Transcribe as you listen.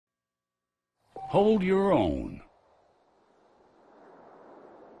Hold your own.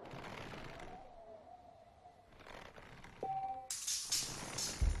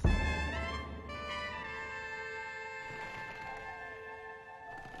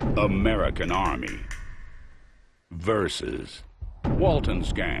 American Army versus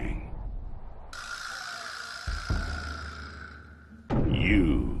Walton's gang.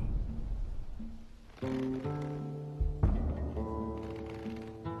 You.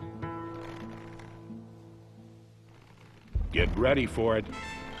 Get ready for it.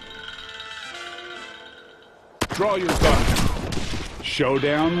 Draw your gun.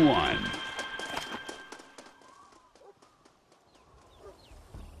 Showdown 1.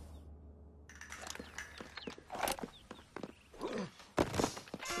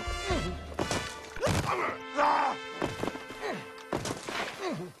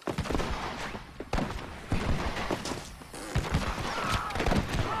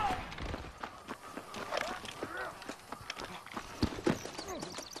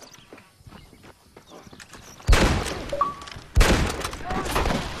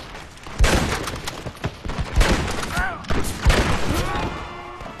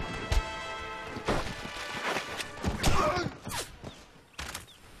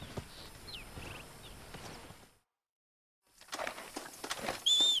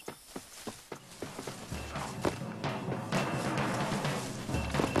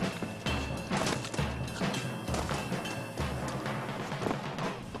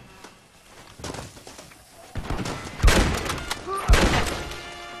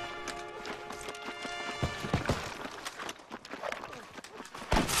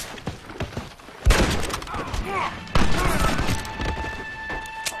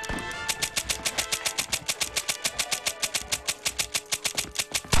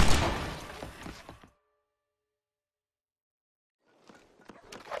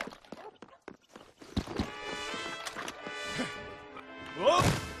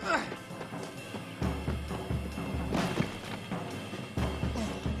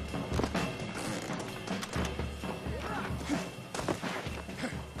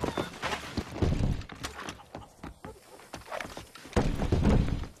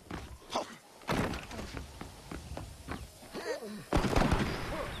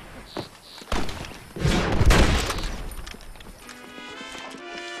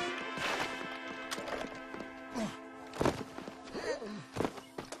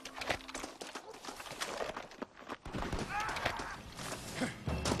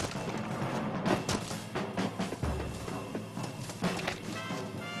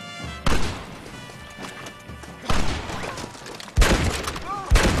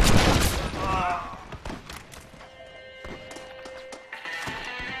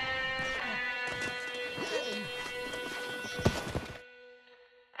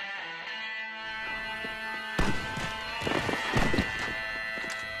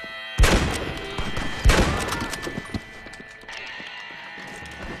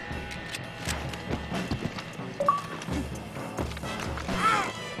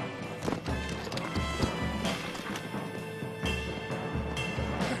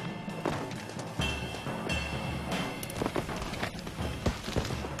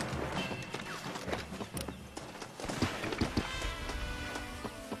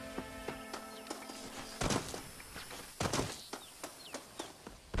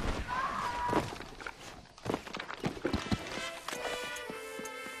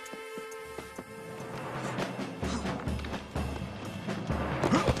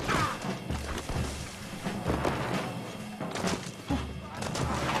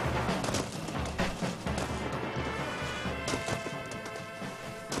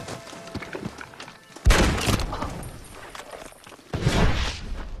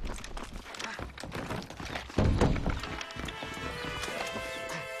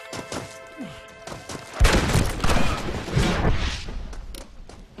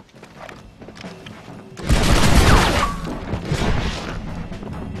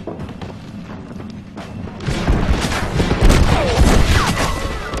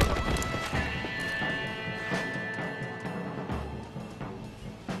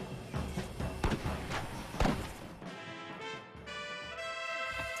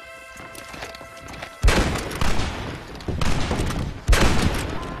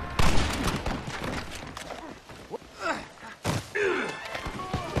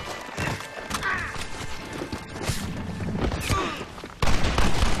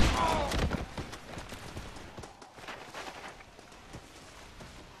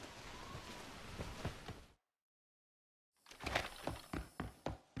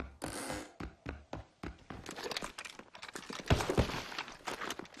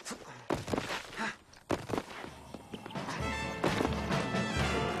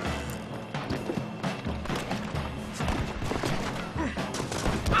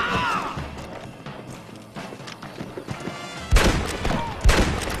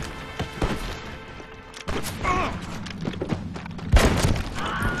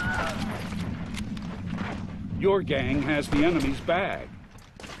 Your gang has the enemy's bag.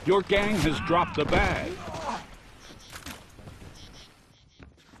 Your gang has dropped the bag.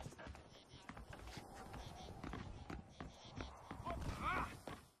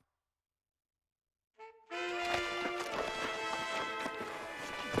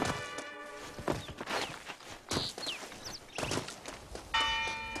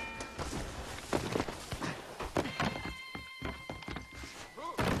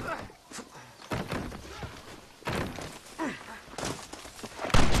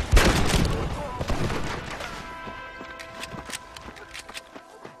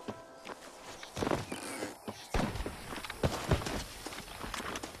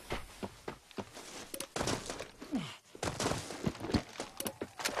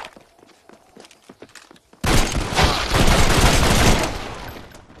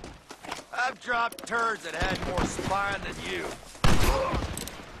 I've dropped turds that had more spine than you.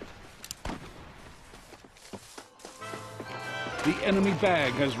 The enemy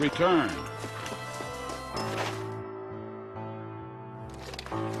bag has returned.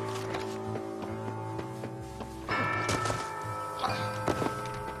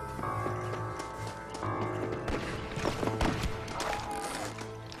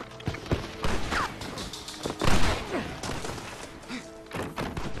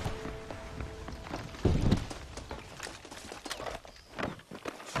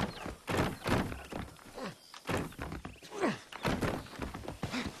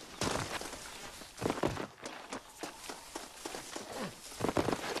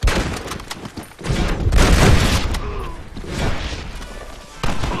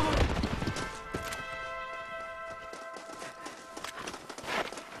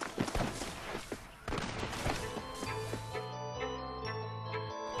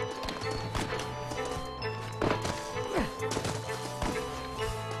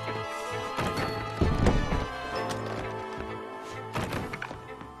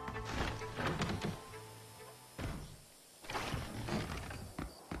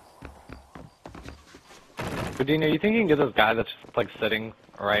 Dino, you think you can get this guy that's just, like, sitting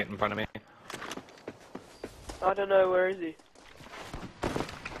right in front of me? I don't know, where is he?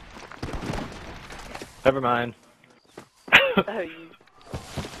 Never mind. Oh, you...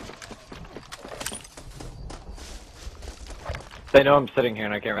 They know I'm sitting here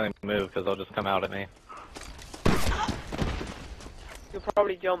and I can't really move because they'll just come out at me. You'll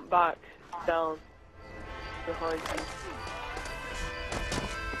probably jump back down behind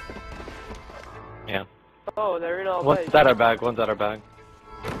you. Yeah. Oh, they're in our One's base. at our bag, one's at our bag.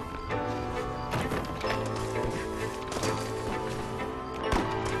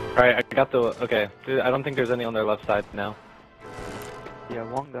 Alright, I got the... Okay, I don't think there's any on their left side now. Yeah,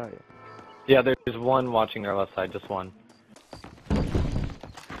 one guy. Yeah, there's one watching their left side, just one.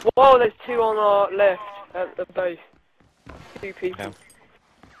 Whoa, there's two on our left at the base. Two people. Okay.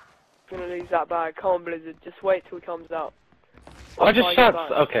 Gonna lose that bag. Come on, Blizzard. Just wait till he comes out. Oh, I just I'll shot... find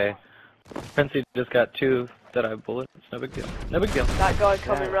you back. Okay. Princey just got 2 Deadeye bullets. No big deal. No big deal. That guy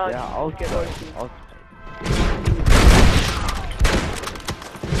coming round. Yeah, I'll get those. Alright.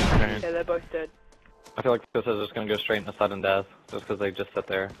 Yeah, they're both dead. I feel like this is just gonna go straight into sudden death, just because they just sit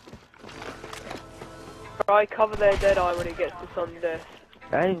there. Try cover their dead eye when it gets to sudden death.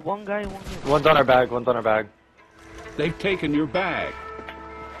 Hey, one guy. One's on our bag, one's on our bag. They've taken your bag.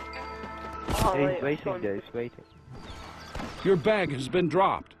 Oh, He's mate, waiting there, he's waiting. Your bag has been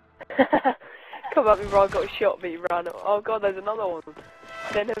dropped. Come at me, bro. I got shot, but he ran. Oh god, there's another one.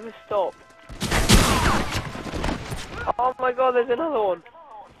 They never stop. Oh my god, there's another one.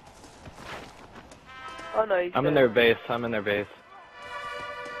 Oh no, he's I'm dead. in their base, I'm in their base.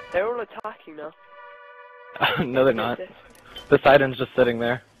 They're all attacking now. No, they're not. The Poseidon's just sitting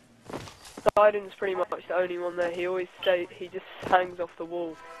there. Poseidon's pretty much the only one there. He always he just hangs off the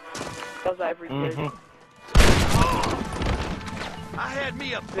wall. Does that every game. I had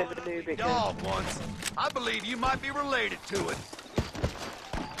me a Bit of a newbie, dog once. I believe you might be related to it.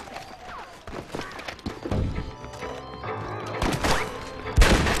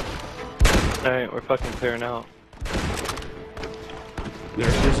 Alright, we're fucking clearing out. There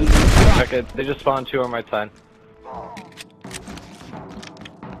isn't... Okay, they just spawned 2 on my side.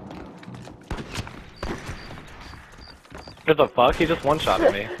 What the fuck? He just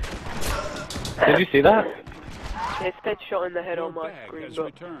one-shotted me. Did you see that? It's dead shot in the head Your on my bag screen, has but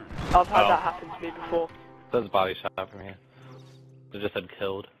returned. I've had Oh. that happen to me before. That was a body shot from me. It just said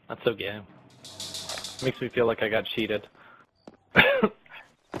killed. That's so gay. Makes me feel like I got cheated.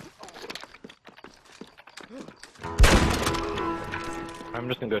 I'm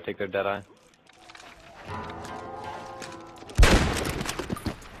just gonna go take their Deadeye.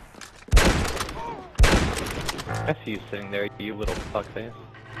 I see you sitting there, you little fuckface.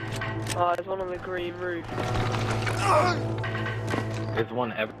 Oh, there's one on the green roof. There's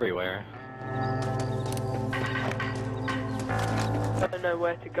one everywhere. I don't know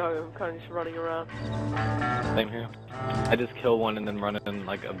where to go, I'm kind of just running around. Same here. I just kill one and then run in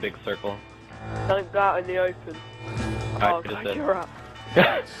like a big circle. Don't go out in the open. I Oh, just God, did. you're up.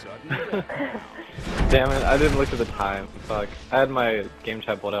 Damn it, I didn't look at the time. Fuck. I had my game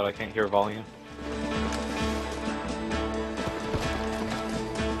chat pulled out, I can't hear volume.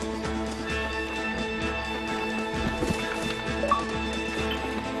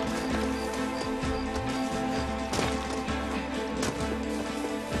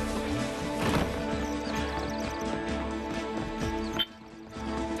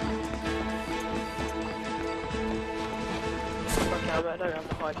 Okay, I don't have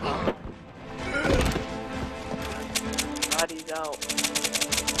the high power. Maddie's out.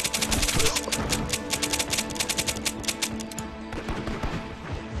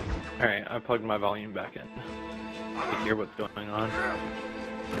 Alright, I plugged my volume back in to hear what's going on.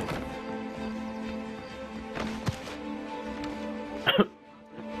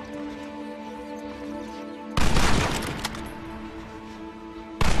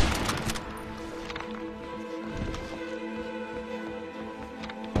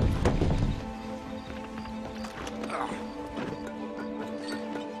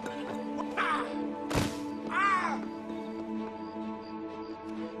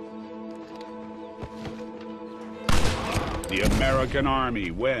 The American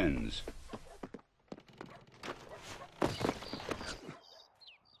Army wins.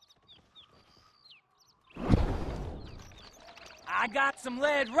 I got some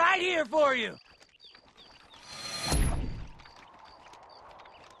lead right here for you.